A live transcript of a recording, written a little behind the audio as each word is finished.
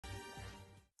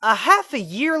A half a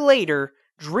year later,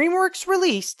 DreamWorks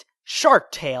released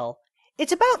Shark Tale.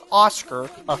 It's about Oscar,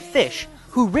 a fish,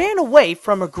 who ran away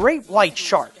from a great white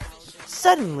shark.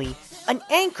 Suddenly, an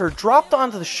anchor dropped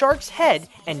onto the shark's head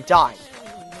and died.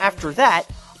 After that,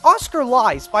 Oscar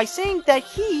lies by saying that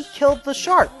he killed the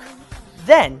shark.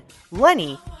 Then,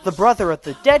 Lenny, the brother of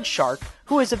the dead shark,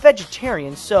 who is a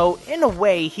vegetarian, so in a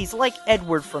way he's like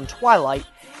Edward from Twilight,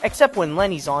 except when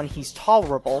Lenny's on he's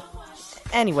tolerable.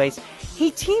 Anyways, he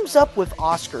teams up with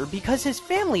Oscar because his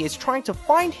family is trying to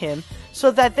find him so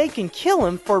that they can kill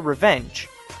him for revenge.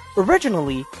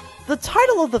 Originally, the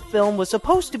title of the film was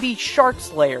supposed to be Shark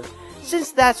Slayer,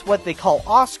 since that's what they call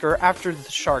Oscar after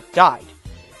the shark died.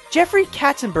 Jeffrey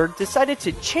Katzenberg decided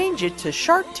to change it to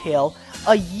Shark Tale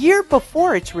a year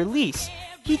before its release.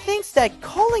 He thinks that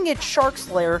calling it Shark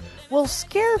Slayer will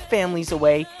scare families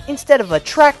away instead of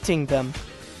attracting them.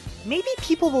 Maybe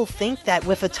people will think that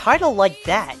with a title like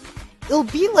that, it'll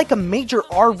be like a major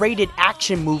R-rated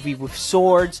action movie with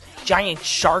swords, giant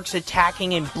sharks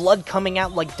attacking, and blood coming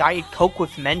out like Diet Coke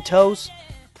with Mentos.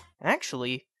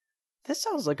 Actually, this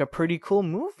sounds like a pretty cool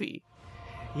movie.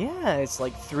 Yeah, it's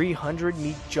like 300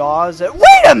 meet Jaws at—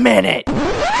 Wait a minute!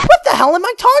 What the hell am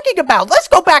I talking about? Let's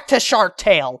go back to Shark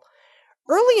Tale!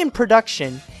 Early in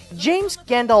production, James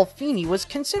Gandolfini was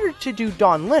considered to do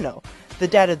Don Leno, the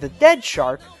dad of the dead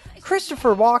shark,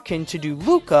 Christopher Walken to do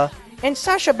Luca, and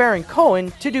Sacha Baron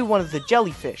Cohen to do one of the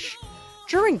jellyfish.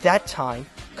 During that time,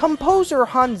 composer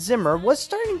Hans Zimmer was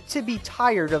starting to be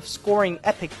tired of scoring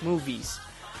epic movies.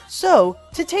 So,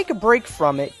 to take a break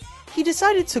from it, he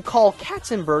decided to call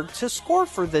Katzenberg to score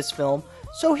for this film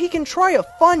so he can try a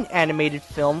fun animated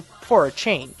film for a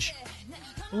change.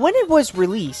 When it was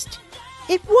released,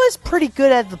 it was pretty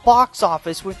good at the box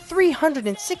office with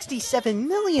 $367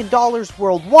 million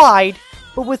worldwide,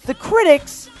 but with the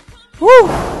critics, whew,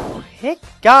 it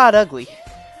got ugly.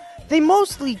 They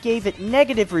mostly gave it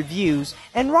negative reviews,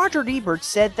 and Roger Ebert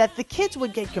said that the kids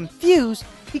would get confused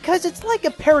because it's like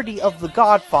a parody of The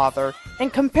Godfather,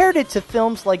 and compared it to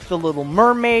films like The Little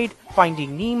Mermaid,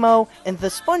 Finding Nemo, and the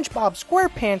SpongeBob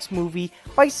SquarePants movie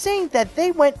by saying that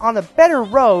they went on a better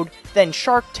road than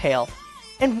Shark Tale.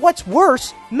 And what's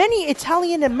worse, many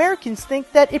Italian Americans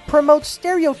think that it promotes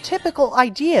stereotypical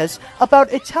ideas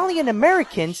about Italian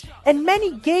Americans, and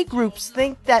many gay groups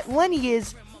think that Lenny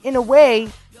is, in a way,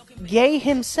 gay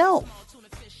himself.